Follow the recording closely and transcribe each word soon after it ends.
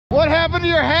happened to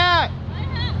your hat? My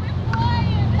hat went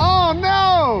flying. Oh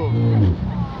no! Aww.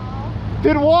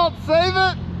 Did Walt save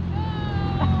it?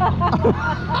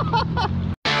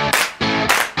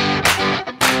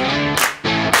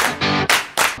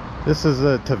 This is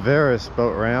a Tavares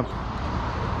boat ramp.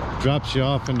 Drops you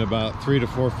off into about 3 to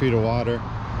 4 feet of water.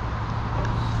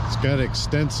 It's got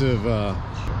extensive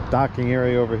docking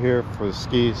area over here for the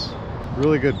skis.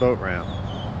 Really good boat ramp.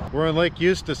 We're on Lake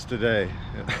Eustis today.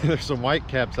 There's some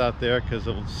whitecaps out there because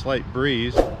of a slight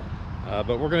breeze.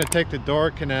 But we're going to take the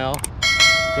Dora Canal,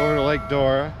 go over to Lake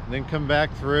Dora, and then come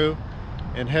back through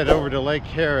and head over to Lake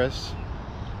Harris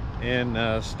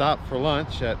and stop for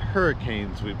lunch at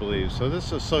Hurricanes, we believe. So this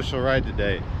is a social ride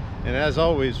today. And as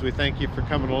always, we thank you for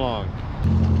coming along.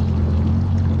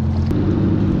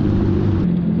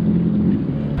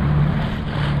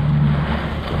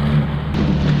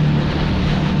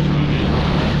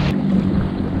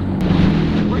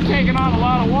 We're taking on a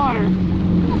lot of water.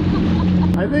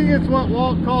 I think it's what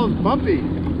Walt calls bumpy.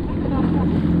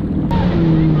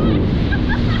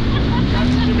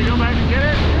 Should we go back and get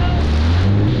it?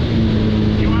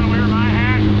 You want to wear my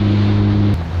hat?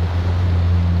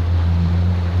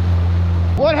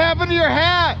 What happened to your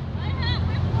hat? My hat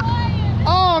went flying.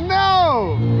 Oh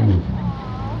no!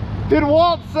 Aww. Did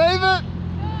Walt save it?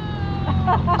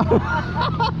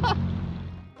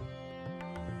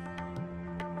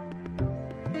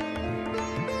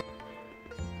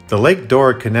 The Lake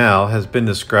Dora Canal has been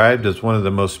described as one of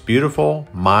the most beautiful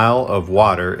mile of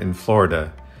water in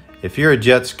Florida. If you're a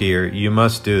jet skier, you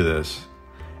must do this.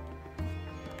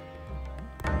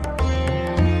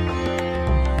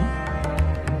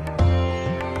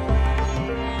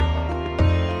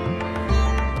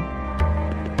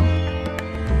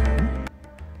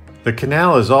 The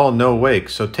canal is all no wake,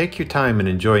 so take your time and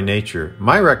enjoy nature.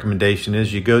 My recommendation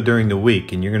is you go during the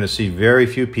week and you're going to see very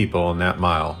few people on that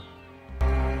mile.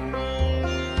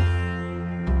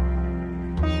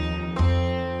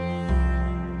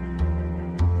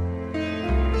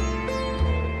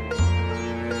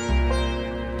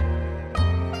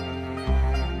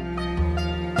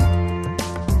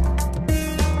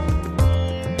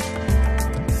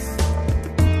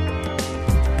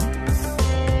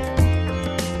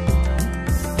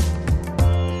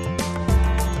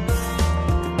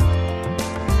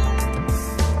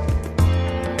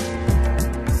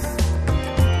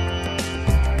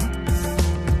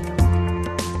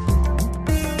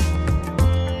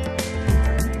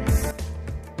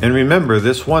 And remember,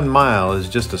 this 1 mile is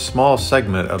just a small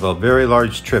segment of a very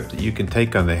large trip that you can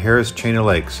take on the Harris Chain of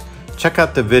Lakes. Check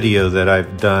out the video that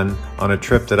I've done on a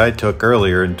trip that I took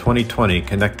earlier in 2020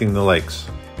 connecting the lakes.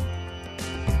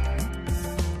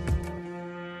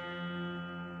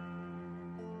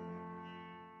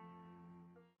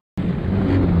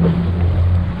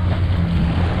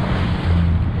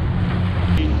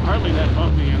 Hardly that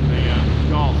bumpy in the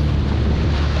Gulf.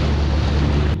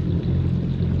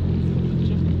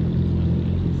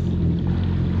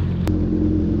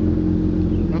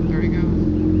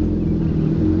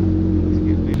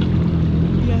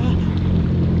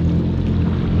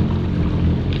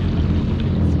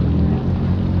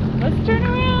 Turn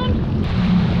around.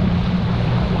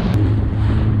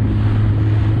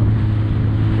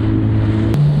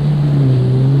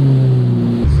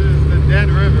 This is the Dead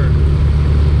River.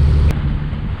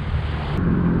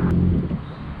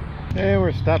 Hey,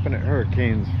 we're stopping at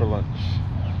Hurricanes for lunch.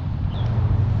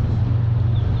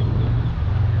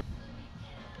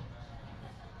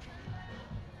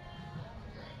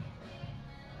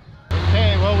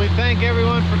 Okay, well, we thank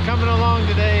everyone for coming along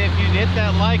today. If you'd hit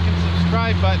that like and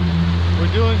subscribe button,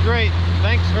 we're doing great.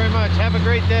 Thanks very much. Have a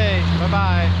great day.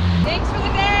 Bye-bye. Thanks for the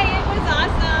day. It was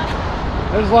awesome.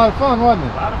 It was a lot of fun, wasn't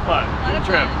it? A lot of fun. Good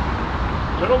trip.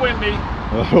 Little windy.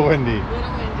 A little windy.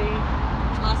 Little windy.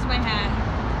 Lost my hat.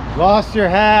 Lost your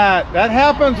hat. That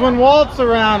happens when Walt's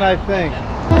around, I think.